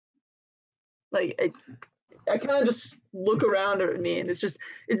Like I kind of just look around at me, and it's just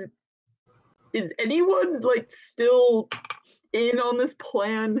is anyone like still in on this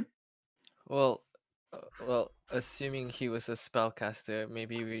plan? Well, assuming he was a spellcaster,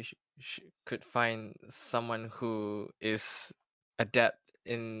 maybe we could find someone who is adept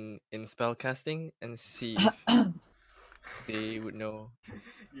in spellcasting and see if they would know.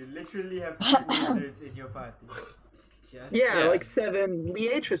 You literally have 2 wizards in your party. Yeah, like 7.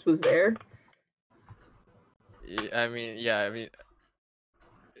 Leatrice was there. I mean,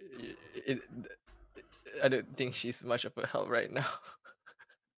 I don't think she's much of a help right now.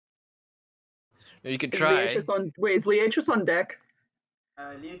 You could try. Is Leatrice on deck?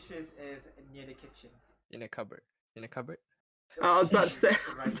 Leatrice is near the kitchen. In a cupboard. Oh, I was about to say.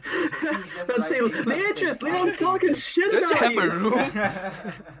 Leatrice, Leon's talking shit about you. Don't you have a room?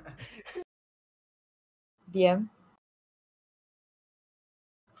 DM.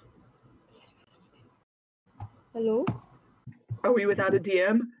 Hello? Are we without a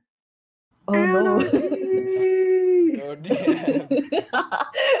DM? Oh no. Oh DM.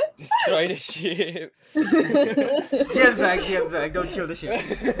 Destroy the ship. GM's back. Don't kill the ship.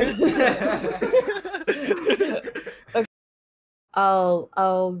 Okay.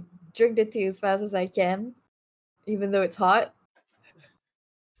 I'll drink the tea as fast as I can, even though it's hot.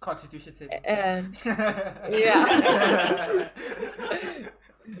 Constitution saving. And yeah.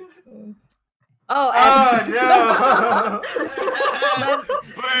 Oh no!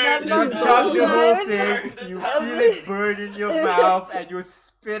 You chug the whole thing, you feel it burn in your mouth, and you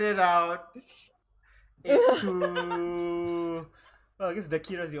spit it out into... Well, I guess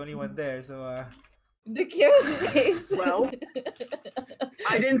Dakira's the only one there, so... Dakira's face. Well,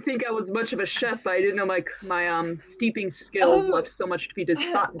 I didn't think I was much of a chef, but I didn't know my steeping skills left so much to be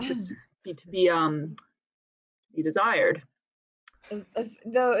desired.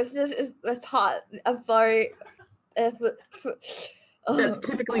 No, it's hot. I'm sorry. That's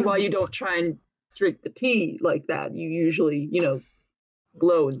typically why you don't try and drink the tea like that. You usually,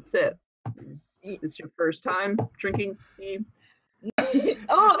 glow and sip. Is this your first time drinking tea?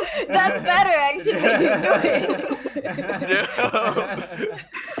 Oh, that's better actually.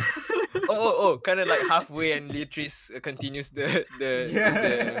 Oh, kind of like halfway, and Leatrice continues the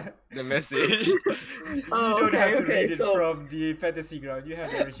message. You don't have to read it from the fantasy ground. You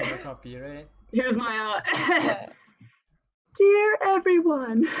have the original copy, right? Here's my dear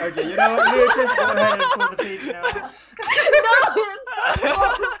everyone. Okay, Leatrice, go ahead and pull the page now. No,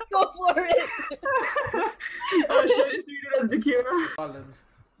 go for it. Oh, should I just read it as Dakira? Columns.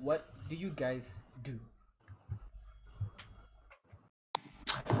 What do you guys do?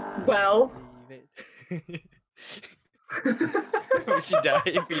 Well, would she die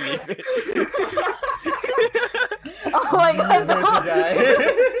if we leave it? Oh my god, no. To die.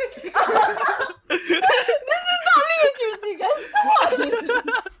 This is not Leatrice, you guys.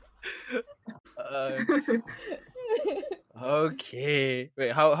 Come on. Okay.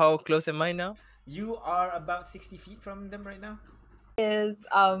 Wait, how close am I now? You are about 60 feet from them right now. Is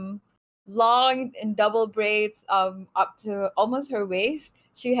long in double braids up to almost her waist.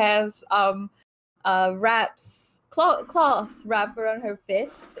 She has cloths wrapped around her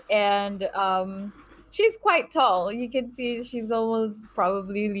fist, and she's quite tall. You can see she's almost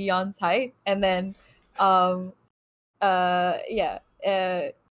probably Leon's height. And then and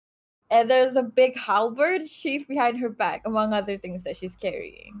there's a big halberd sheath behind her back, among other things that she's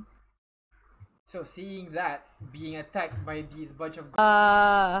carrying. So seeing that, being attacked by these bunch of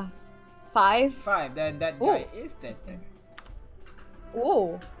 5, then that guy is dead then.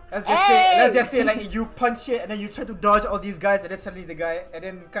 Oh. Let's just say like you punch it and then you try to dodge all these guys, and then suddenly the guy, and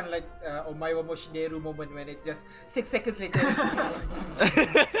then kind of like Omaiwa Moshineru moment when it's just 6 seconds later and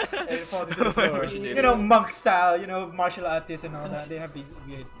it falls into the floor. Monk style, martial artists and all that. They have these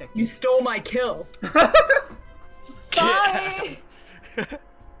weird techniques. You stole my kill. Sorry.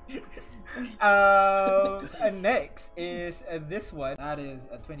 And next is this one. That is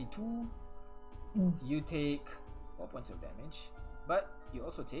a 22. You take 4 points of damage, but you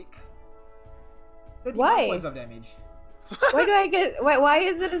also take 31 points of damage. Why do I get? Why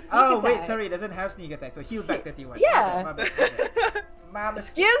is it a sneak attack? Wait, sorry, it doesn't have sneak attack, so heal back 31. Yeah. My bad.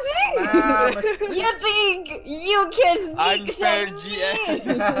 Excuse me? You think you can sneak unfair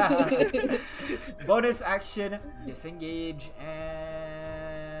GM? Bonus action, disengage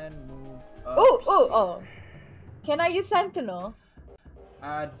and move. Oh. Can I use Sentinel?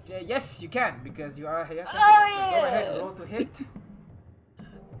 Yes, you can, because you are here. Oh, so yeah. go ahead, roll to hit.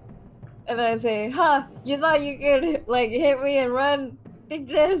 And then I say, you thought you could hit me and run? Take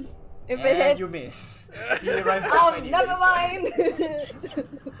this. If it hits, you miss. You run never mind.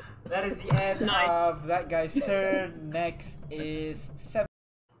 That is the end Nice. of that guy's turn. Next is 7.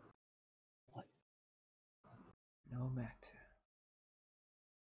 No matter.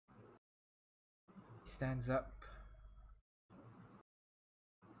 Stands up.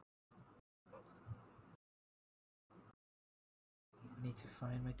 I need to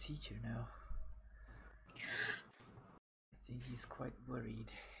find my teacher now. I think he's quite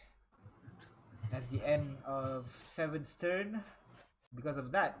worried. That's the end of 7's turn. Because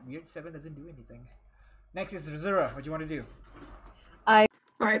of that, Weird 7 doesn't do anything. Next is Rizura. What do you want to do? I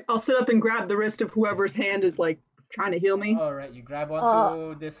All right, I'll sit up and grab the wrist of whoever's hand is like trying to heal me. Alright, you grab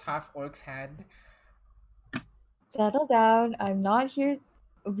onto this half-orc's hand. settle down. I'm not here.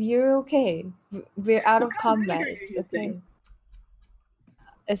 We're okay. We're out of What kind of combat. meter are you It's okay. using?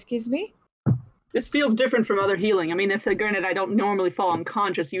 Excuse me? This feels different from other healing. I mean, granted, I don't normally fall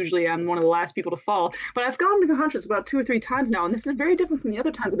unconscious. Usually I'm one of the last people to fall. But I've gotten unconscious about 2 or 3 times now, and this is very different from the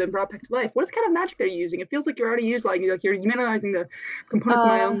other times I've been brought back to life. What kind of magic are you using? It feels like you're already using, like you're utilizing the components of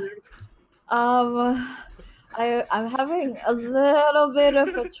my own. I'm having a little bit of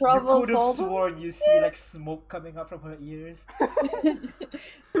a You trouble could have folding. sworn you see like smoke coming up from her ears.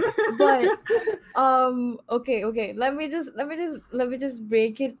 But okay. Let me just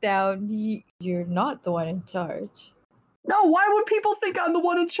break it down. You're not the one in charge. No, why would people think I'm the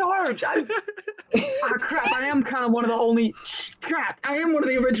one in charge? Crap, I am kind of one of the only... Crap, I am one of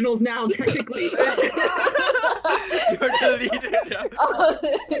the originals now, technically. You're the leader now.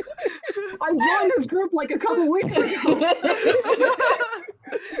 I joined this group like a couple weeks ago.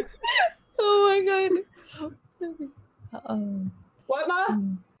 Oh my god. What, Ma?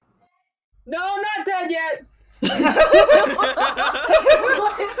 Hmm. No, I'm not dead yet.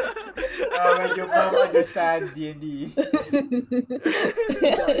 Oh, when your mom understands D&D.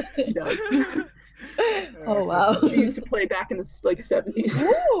 He does. Oh wow. She used to play back in the 70s.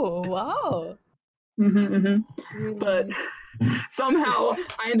 Oh wow. Really but Nice. somehow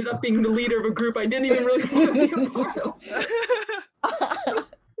I ended up being the leader of a group I didn't even really want to be a part of.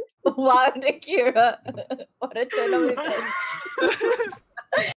 Wow, Nikira. What a turn of events.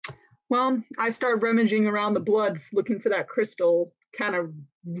 Well, I start rummaging around the blood looking for that crystal, kind of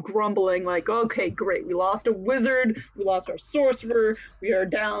grumbling like, okay, great, we lost a wizard, we lost our sorcerer, we are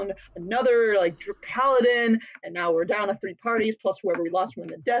down another paladin, and now we're down to 3 parties plus whoever we lost from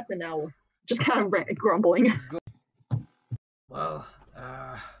the death, and now we're just kind of grumbling. Well,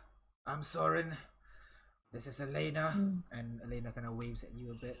 I'm Soren. This is Elena, and Elena kind of waves at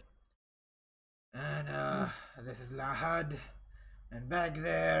you a bit. And this is Lahad, and back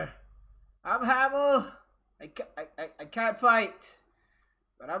there, I'm Hamel. I can't fight,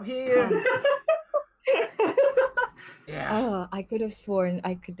 but I'm here. Yeah. I could have sworn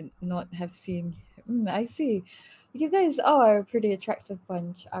I could not have seen. I see. You guys are a pretty attractive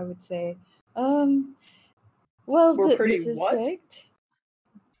bunch, I would say. Well, We're pretty this is what? great.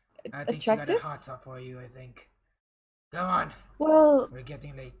 I think she got a Attractive? hot top for you, I think. Come on, Well, we're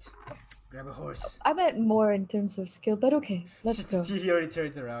getting late. Grab a horse. I meant more in terms of skill, but okay, let's go. She already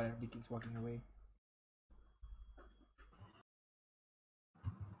turns around and begins walking away.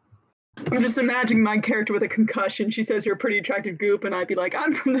 I'm just imagining my character with a concussion. She says you're a pretty attractive goop, and I'd be like,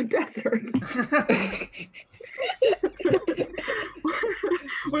 I'm from the desert.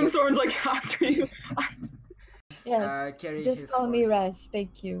 When Soren's like, after you. Yes, Carry just his call me horse. Raz.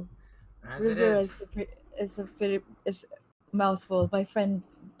 Thank you. As it Rizura is. is a mouthful. My friend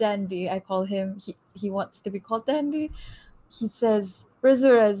Dandy, I call him. He wants to be called Dandy. He says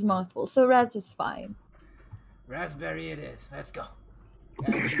Rizura is mouthful, so Raz is fine. Raspberry it is. Let's go.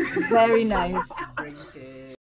 Very nice. Brings his